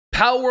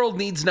Palworld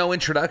needs no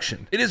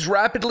introduction. It has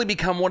rapidly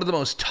become one of the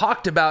most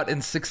talked about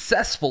and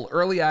successful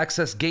early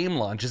access game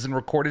launches in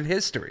recorded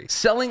history,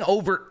 selling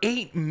over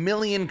 8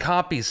 million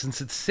copies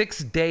since its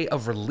 6th day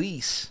of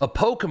release. A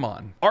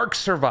Pokemon, Ark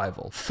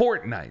Survival,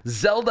 Fortnite,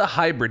 Zelda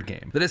hybrid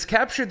game that has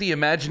captured the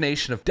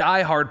imagination of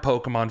die-hard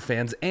Pokemon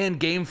fans and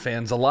game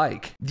fans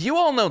alike. You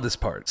all know this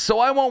part, so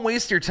I won't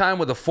waste your time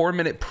with a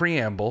 4-minute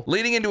preamble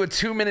leading into a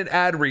 2-minute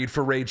ad read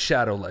for Raid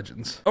Shadow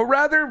Legends. A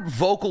rather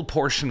vocal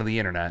portion of the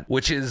internet,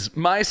 which is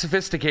my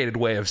sophisticated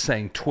way of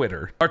saying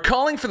Twitter, are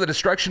calling for the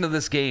destruction of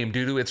this game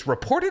due to its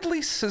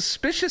reportedly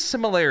suspicious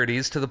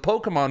similarities to the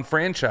Pokemon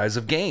franchise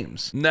of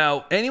games.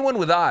 Now, anyone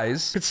with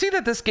eyes could see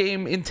that this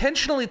game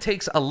intentionally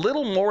takes a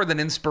little more than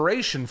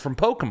inspiration from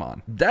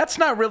Pokemon. That's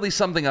not really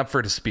something up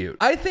for dispute.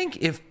 I think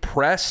if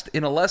pressed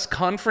in a less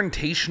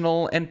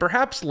confrontational and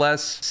perhaps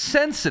less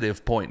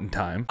sensitive point in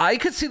time, I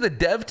could see the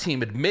dev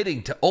team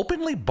admitting to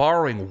openly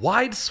borrowing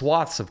wide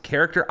swaths of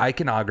character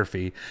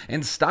iconography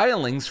and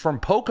stylings from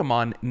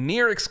Pokemon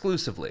near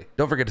exclusively.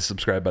 Don't forget to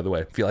subscribe, by the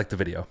way, if you like the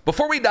video.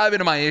 Before we dive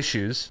into my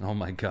issues, oh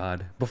my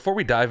god, before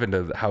we dive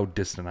into how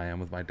distant I am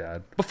with my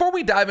dad, before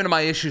we dive into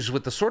my issues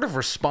with the sort of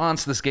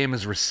response this game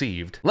has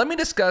received, let me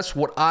discuss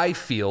what I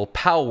feel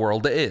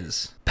Palworld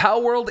is.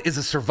 Palworld is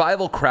a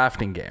survival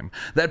crafting game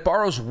that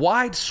borrows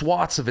wide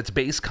swaths of its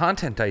base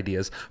content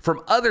ideas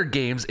from other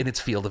games in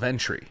its field of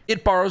entry.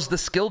 It borrows the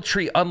skill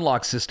tree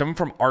unlock system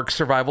from Ark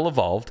Survival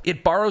Evolved.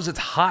 It borrows its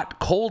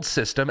hot-cold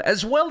system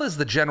as well as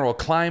the general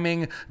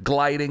climbing,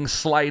 gliding,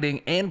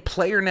 sliding, and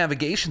player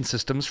navigation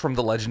systems from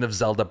The Legend of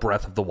Zelda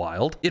Breath of the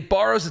Wild. It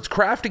borrows its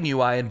crafting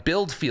UI and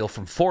build feel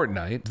from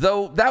Fortnite,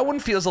 though that one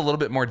feels a little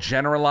bit more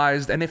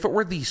generalized, and if it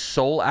were the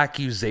sole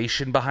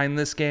accusation behind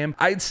this game,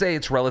 I'd say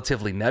it's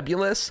relatively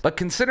nebulous. But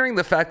considering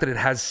the fact that it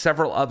has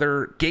several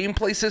other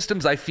gameplay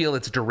systems I feel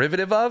it's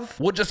derivative of,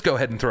 we'll just go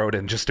ahead and throw it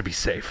in just to be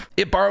safe.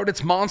 It borrowed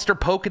its Monster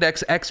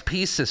Pokedex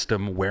XP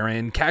system,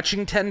 wherein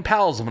catching 10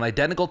 pals of an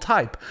identical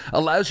type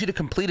allows you to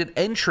complete an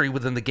entry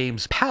within the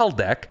game's Pal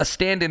deck, a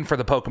stand-in for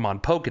the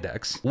Pokemon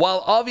Pokedex,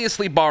 while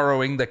obviously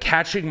borrowing the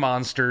catching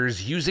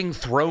monsters using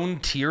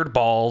throne-tiered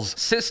balls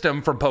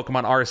system from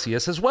Pokemon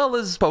Arceus, as well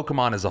as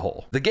Pokemon as a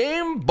whole. The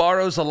game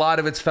borrows a lot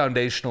of its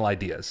foundational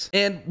ideas,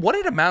 and what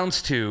it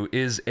amounts to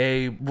is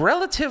a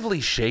relatively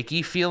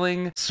shaky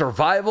feeling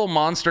survival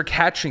monster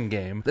catching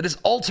game that is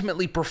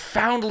ultimately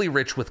profoundly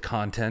rich with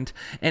content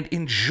and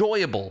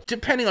enjoyable,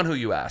 depending on who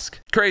you ask.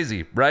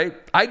 Crazy, right?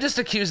 I just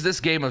accused this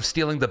game of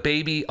stealing the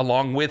baby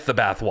along with the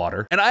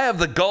bathwater, and I have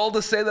the gall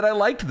to say that I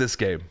liked this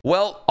game.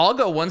 Well, I'll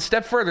go one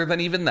step further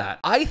than even that.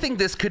 I think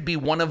this could be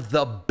one of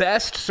the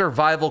best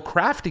survival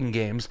crafting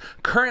games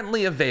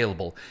currently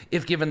available,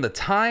 if given the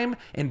time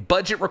and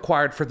budget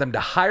required for them to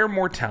hire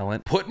more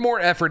talent, put more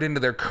effort into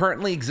their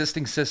currently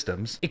existing systems,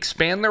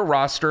 expand their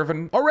roster of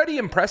an already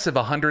impressive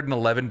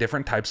 111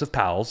 different types of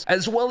pals,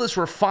 as well as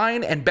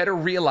refine and better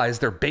realize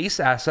their base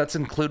assets,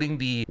 including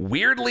the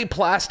weirdly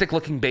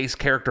plastic-looking base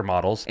character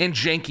models and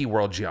janky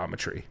world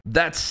geometry.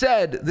 That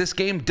said, this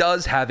game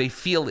does have a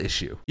feel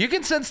issue. You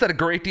can sense that a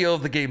great deal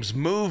of the game's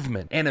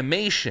movement,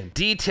 animation,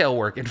 detail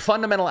work, and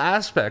fundamental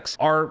aspects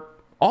are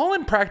all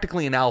in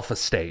practically an alpha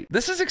state.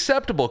 This is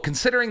acceptable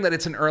considering that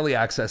it's an early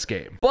access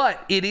game,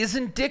 but it is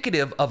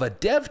indicative of a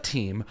dev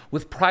team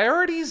with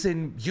priorities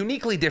in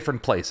uniquely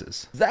different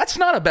places. That's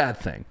not a bad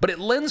thing, but it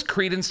lends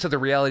credence to the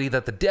reality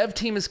that the dev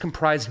team is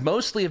comprised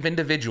mostly of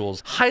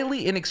individuals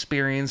highly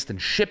inexperienced in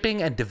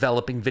shipping and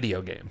developing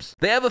video games.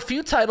 They have a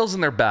few titles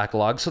in their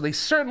backlog, so they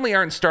certainly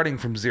aren't starting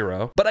from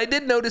zero, but I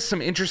did notice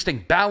some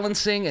interesting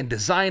balancing and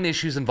design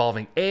issues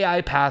involving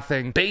AI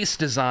pathing, base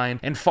design,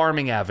 and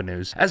farming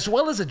avenues, as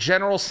well as a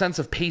general sense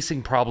of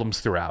pacing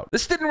problems throughout.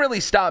 This didn't really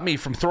stop me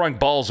from throwing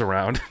balls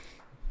around.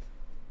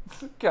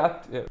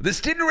 God damn.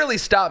 This didn't really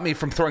stop me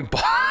from throwing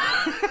balls.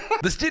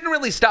 This didn't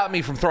really stop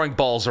me from throwing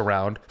balls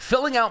around,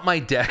 filling out my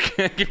deck,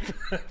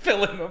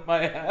 filling up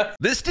my ass.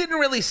 This didn't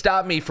really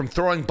stop me from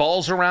throwing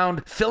balls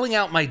around, filling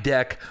out my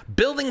deck,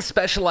 building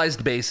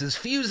specialized bases,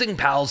 fusing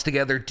pals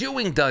together,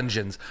 doing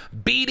dungeons,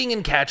 beating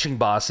and catching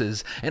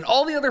bosses, and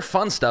all the other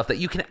fun stuff that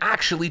you can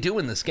actually do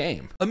in this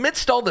game.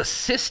 Amidst all the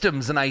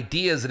systems and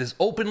ideas that is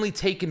openly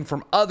taken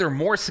from other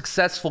more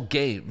successful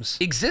games,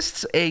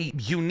 exists a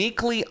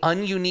uniquely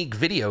ununique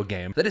video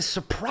game that is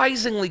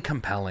surprisingly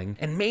compelling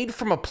and made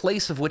from a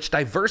place of which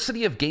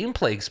diversity of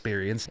gameplay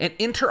experience and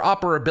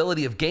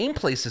interoperability of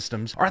gameplay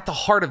systems are at the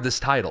heart of this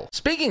title.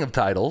 Speaking of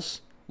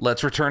titles,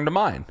 let's return to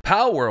mine.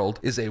 Palworld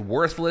is a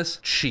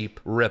worthless, cheap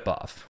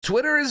ripoff.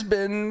 Twitter has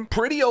been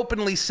pretty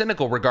openly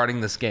cynical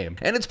regarding this game,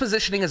 and its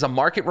positioning as a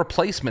market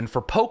replacement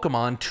for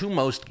Pokemon to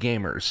most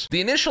gamers.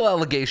 The initial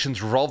allegations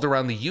revolved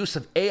around the use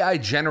of AI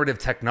generative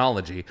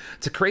technology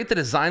to create the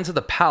designs of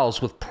the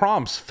pals with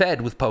prompts fed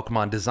with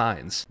Pokemon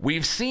designs.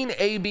 We've seen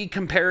A/B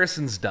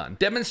comparisons done,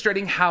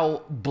 demonstrating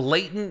how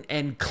blatant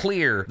and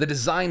clear the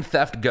design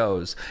theft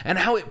goes, and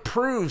how it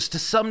proves to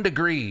some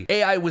degree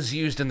AI was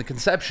used in the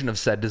conception of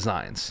said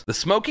designs. games. The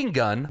smoking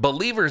gun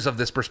believers of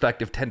this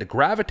perspective tend to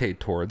gravitate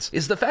towards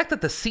is the fact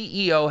that the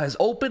CEO has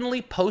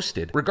openly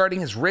posted regarding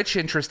his rich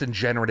interest in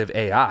generative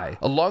AI,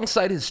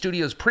 alongside his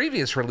studio's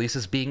previous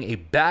releases being a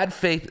bad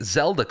faith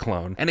Zelda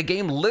clone and a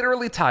game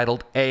literally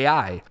titled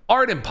AI,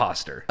 Art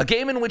Imposter, a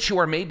game in which you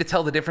are made to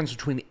tell the difference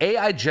between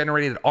AI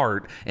generated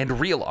art and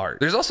real art.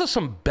 There's also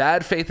some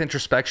bad faith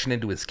introspection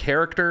into his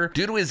character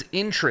due to his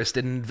interest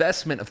and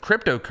investment of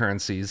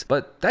cryptocurrencies,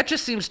 but that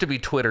just seems to be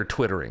Twitter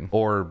twittering,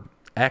 or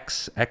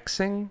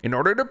Xing, in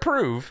order to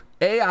prove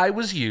AI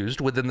was used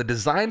within the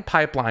design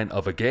pipeline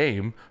of a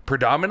game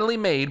predominantly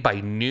made by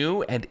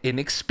new and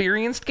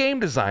inexperienced game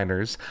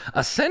designers.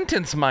 A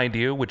sentence, mind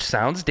you, which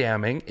sounds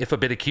damning, if a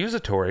bit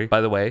accusatory.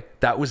 By the way,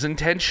 that was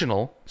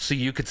intentional, so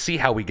you could see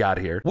how we got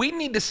here. We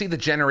need to see the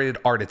generated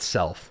art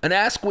itself, an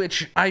ask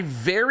which I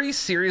very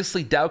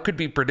seriously doubt could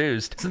be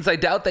produced, since I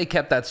doubt they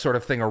kept that sort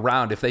of thing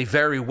around if they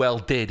very well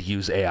did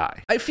use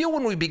AI. I feel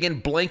when we begin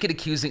blanket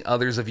accusing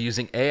others of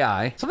using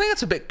AI, something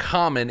that's a bit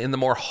common in the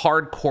more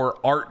hardcore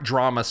art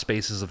drama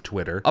spaces of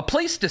Twitter, a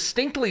place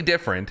distinctly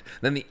different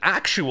than the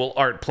actual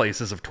art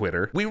places of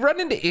Twitter, we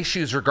run into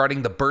issues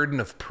regarding the burden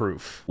of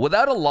proof.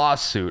 Without a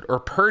lawsuit or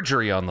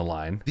perjury on the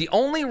line, the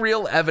only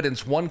real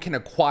evidence one can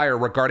acquire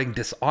regarding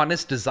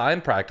dishonest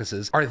design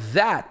practices are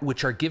that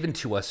which are given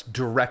to us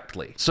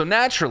directly. So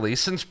naturally,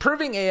 since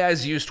proving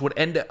AI's use would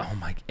end up,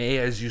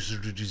 AI's use.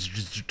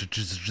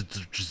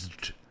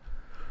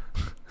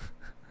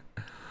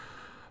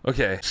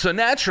 Okay, so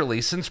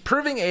naturally, since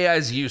proving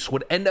AI's use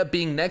would end up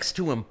being next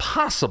to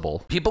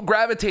impossible, people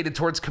gravitated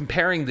towards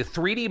comparing the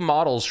 3D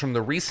models from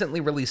the recently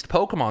released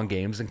Pokemon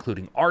games,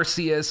 including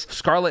Arceus,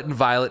 Scarlet and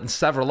Violet, and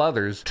several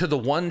others, to the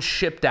ones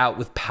shipped out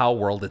with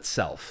Palworld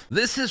itself.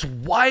 This has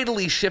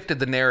widely shifted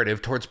the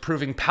narrative towards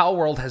proving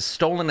Palworld has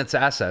stolen its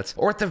assets,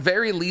 or at the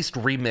very least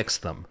remixed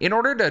them, in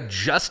order to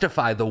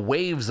justify the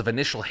waves of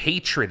initial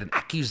hatred and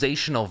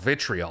accusational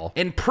vitriol,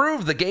 and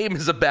prove the game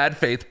is a bad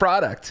faith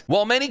product.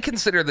 While many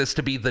consider this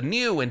to be the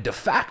new and de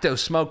facto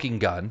smoking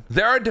gun,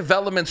 there are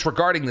developments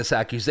regarding this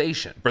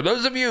accusation. For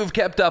those of you who've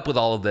kept up with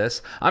all of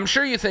this, I'm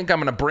sure you think I'm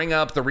going to bring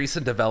up the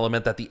recent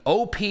development that the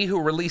OP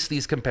who released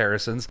these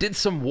comparisons did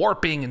some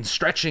warping and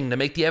stretching to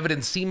make the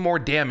evidence seem more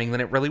damning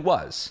than it really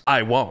was.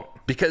 I won't.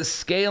 Because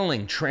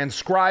scaling,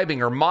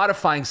 transcribing, or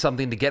modifying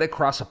something to get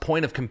across a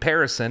point of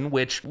comparison,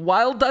 which,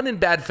 while done in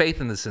bad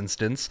faith in this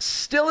instance,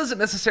 still isn't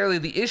necessarily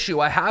the issue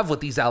I have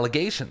with these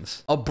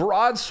allegations. A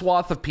broad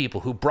swath of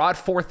people who brought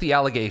forth the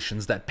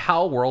allegations that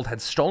Palworld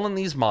had stolen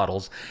these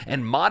models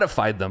and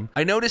modified them,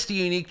 I noticed a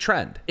unique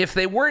trend. If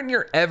they weren't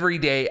your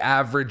everyday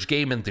average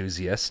game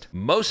enthusiast,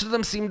 most of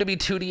them seemed to be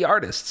 2D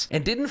artists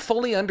and didn't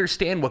fully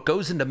understand what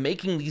goes into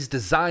making these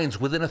designs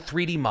within a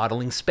 3D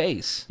modeling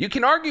space. You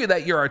can argue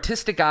that your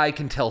artistic eye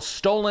can tell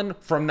stolen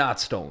from not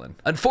stolen.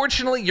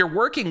 Unfortunately, you're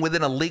working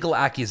within a legal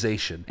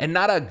accusation and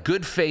not a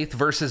good faith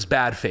versus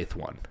bad faith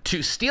one.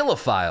 To steal a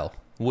file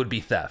would be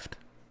theft.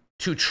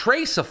 To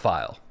trace a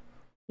file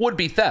would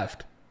be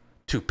theft.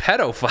 To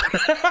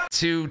pedophile,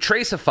 to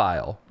trace a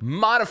file,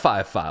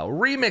 modify a file,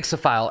 remix a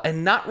file,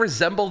 and not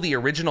resemble the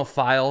original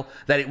file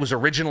that it was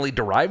originally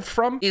derived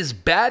from is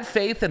bad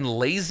faith and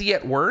lazy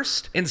at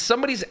worst, and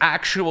somebody's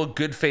actual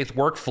good faith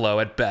workflow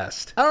at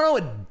best. I don't know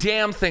a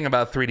damn thing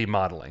about 3D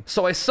modeling,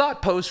 so I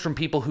sought posts from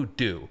people who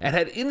do, and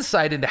had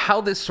insight into how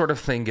this sort of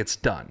thing gets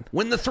done.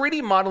 When the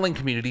 3D modeling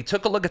community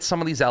took a look at some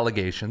of these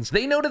allegations,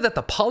 they noted that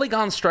the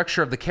polygon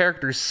structure of the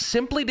characters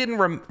simply didn't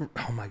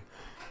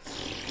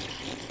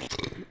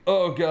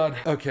Oh God.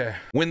 Okay.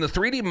 When the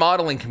 3D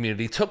modeling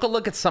community took a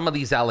look at some of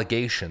these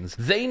allegations,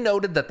 they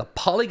noted that the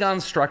polygon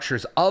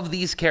structures of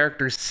these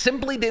characters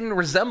simply didn't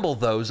resemble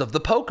those of the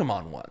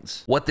Pokemon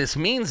ones. What this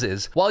means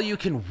is, while you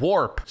can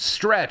warp,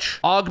 stretch,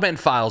 augment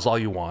files all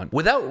you want,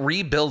 without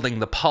rebuilding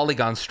the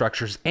polygon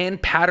structures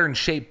and pattern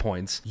shape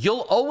points,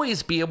 you'll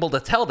always be able to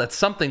tell that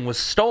something was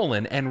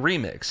stolen and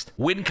remixed.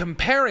 When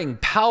comparing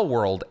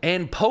Palworld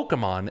and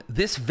Pokemon,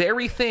 this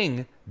very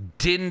thing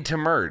didn't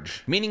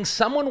emerge, meaning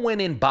someone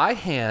went in by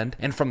hand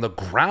and from the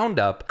ground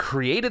up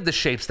created the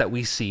shapes that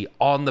we see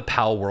on the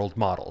Palworld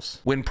models.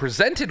 When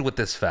presented with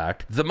this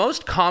fact, the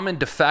most common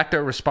de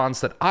facto response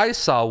that I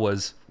saw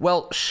was,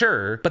 well,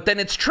 sure, but then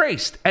it's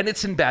traced and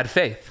it's in bad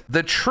faith.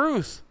 The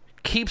truth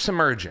keeps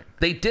emerging.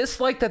 They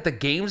dislike that the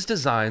game's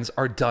designs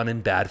are done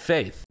in bad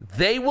faith.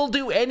 They will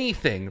do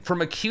anything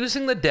from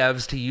accusing the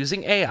devs to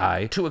using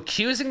AI, to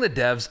accusing the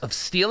devs of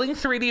stealing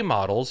 3D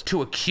models,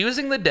 to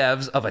accusing the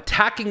devs of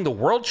attacking the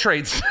World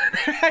Trade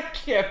Center. I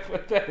can't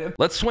put that in.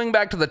 Let's swing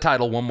back to the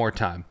title one more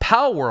time.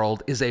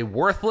 Palworld is a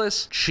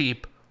worthless,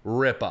 cheap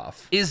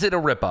ripoff. Is it a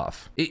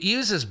ripoff? It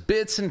uses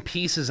bits and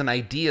pieces and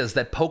ideas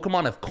that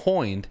Pokemon have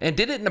coined and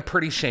did it in a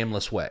pretty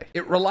shameless way.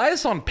 It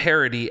relies on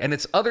parody and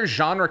its other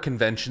genre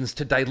conventions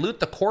to dilute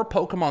the core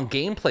Pokemon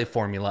gameplay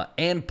formula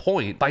and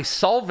point by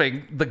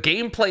solving the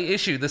gameplay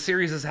issue the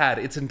series has had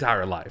its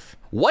entire life.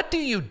 What do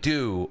you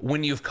do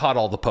when you've caught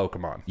all the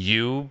Pokemon?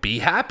 You be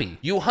happy.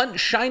 You hunt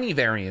shiny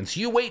variants.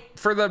 You wait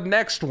for the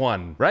next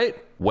one, right?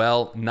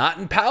 Well, not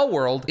in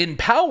Palworld. In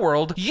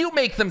Palworld, you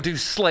make them do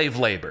slave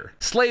labor.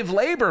 Slave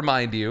labor,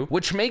 mind you,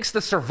 which makes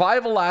the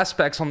survival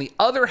aspects on the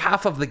other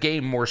half of the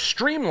game more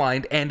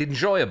streamlined and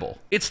enjoyable.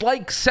 It's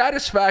like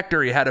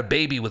Satisfactory had a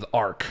baby with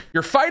Ark.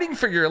 You're fighting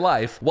for your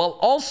life while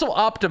also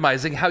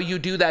optimizing how you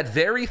do that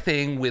very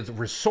thing with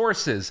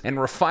resources and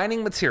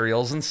refining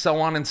materials and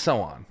so on and so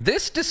on.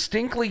 This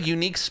distinctly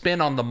unique spin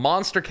on the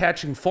monster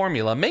catching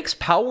formula makes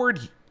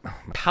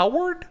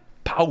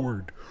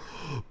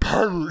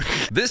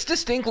This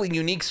distinctly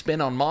unique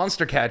spin on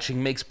monster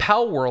catching makes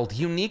Palworld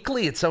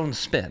uniquely its own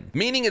spin,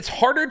 meaning it's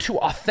harder to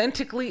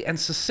authentically and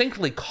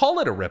succinctly call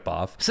it a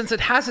ripoff since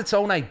it has its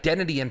own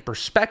identity and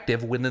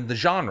perspective within the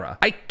genre.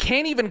 I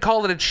can't even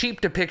call it a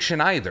cheap depiction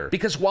either,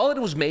 because while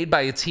it was made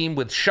by a team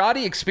with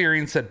shoddy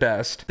experience at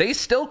best, they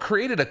still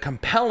created a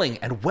compelling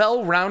and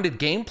well-rounded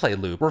gameplay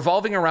loop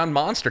revolving around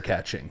monster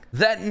catching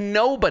that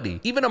nobody,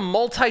 even a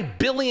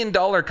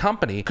multi-billion-dollar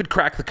company, could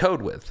crack the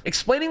code with,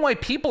 explaining why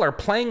people are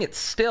playing it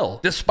still,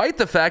 despite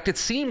the fact it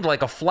seemed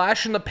like a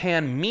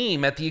flash-in-the-pan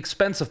meme at the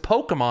expense of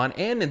Pokemon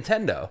and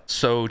Nintendo.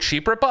 So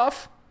cheap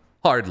ripoff?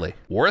 Hardly.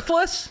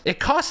 Worthless? It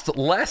costs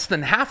less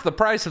than half the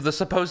price of the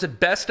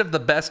supposed best of the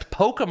best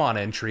Pokemon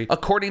entry,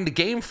 according to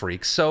Game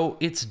Freak, so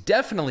it's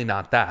definitely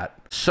not that.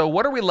 So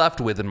what are we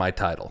left with in my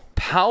title?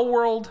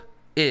 Palworld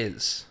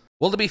is...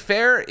 Well, to be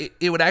fair,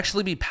 it would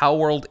actually be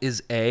Palworld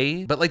is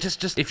A, but like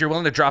just if you're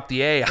willing to drop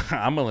the A,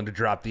 I'm willing to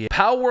drop the A.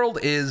 Palworld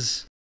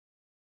is...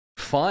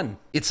 fun.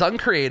 It's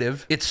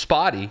uncreative, it's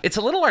spotty, it's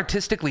a little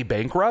artistically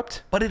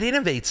bankrupt, but it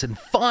innovates in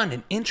fun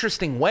and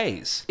interesting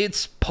ways.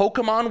 It's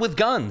Pokemon with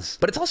guns,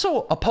 but it's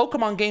also a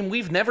Pokemon game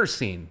we've never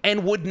seen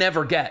and would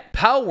never get.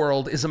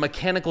 Palworld is a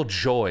mechanical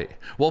joy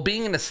while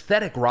being an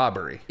aesthetic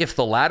robbery. If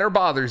the latter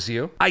bothers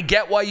you, I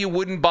get why you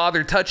wouldn't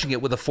bother touching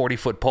it with a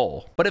 40-foot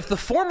pole. But if the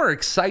former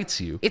excites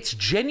you, it's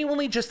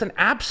genuinely just an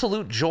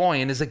absolute joy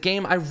and is a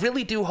game I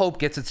really do hope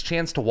gets its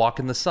chance to walk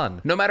in the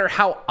sun, no matter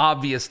how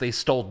obvious they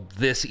stole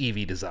this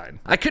Eevee design.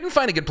 I couldn't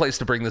find a good place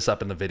to bring this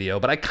up in the video,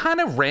 but I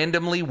kind of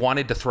randomly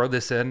wanted to throw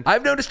this in.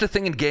 I've noticed a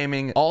thing in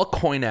gaming I'll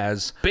coin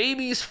as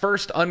baby's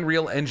first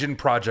Unreal Engine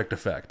project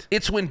effect.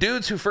 It's when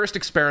dudes who first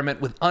experiment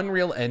with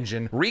Unreal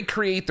Engine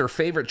recreate their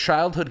favorite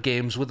childhood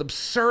games with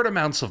absurd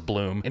amounts of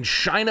bloom and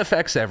shine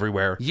effects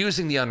everywhere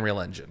using the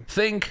Unreal Engine.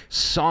 Think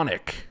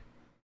Sonic,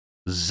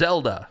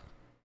 Zelda,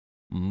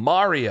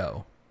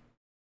 Mario,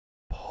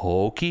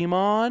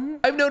 Pokemon?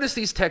 I've noticed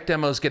these tech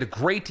demos get a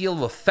great deal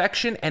of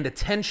affection and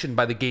attention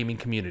by the gaming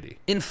community.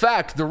 In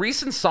fact, the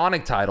recent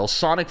Sonic title,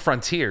 Sonic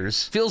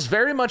Frontiers, feels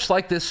very much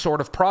like this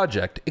sort of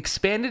project,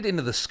 expanded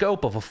into the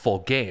scope of a full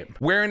game,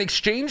 where in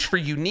exchange for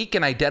unique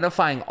and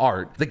identifying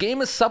art, the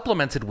game is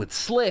supplemented with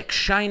slick,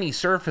 shiny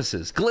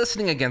surfaces,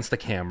 glistening against the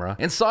camera,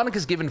 and Sonic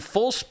is given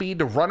full speed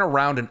to run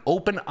around an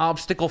open,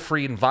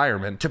 obstacle-free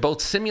environment to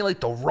both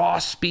simulate the raw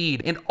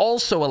speed and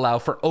also allow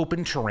for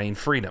open terrain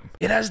freedom.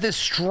 It has this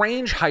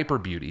strange hyper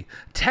beauty,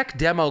 tech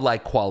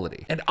demo-like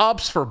quality, and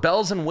opts for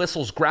bells and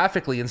whistles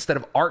graphically instead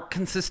of art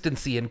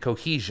consistency and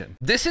cohesion.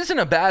 This isn't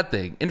a bad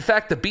thing. In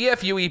fact, the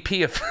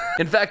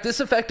BFUEP this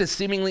effect has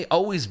seemingly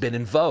always been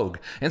in vogue,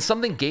 and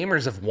something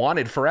gamers have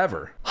wanted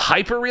forever.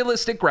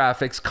 Hyper-realistic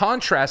graphics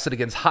contrasted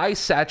against high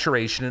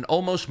saturation and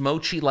almost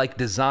mochi-like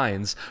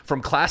designs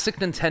from classic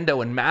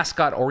Nintendo and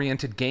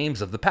mascot-oriented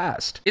games of the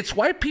past. It's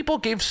why people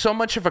gave so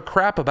much of a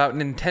crap about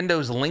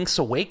Nintendo's Link's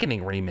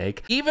Awakening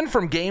remake, even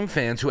from game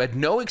fans who had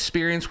no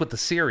experience with the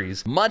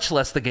series, much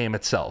less the game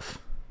itself.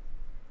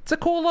 It's a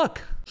cool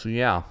look. So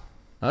yeah,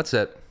 that's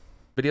it.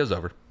 Video's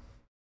over.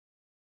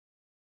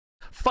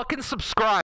 Fucking subscribe.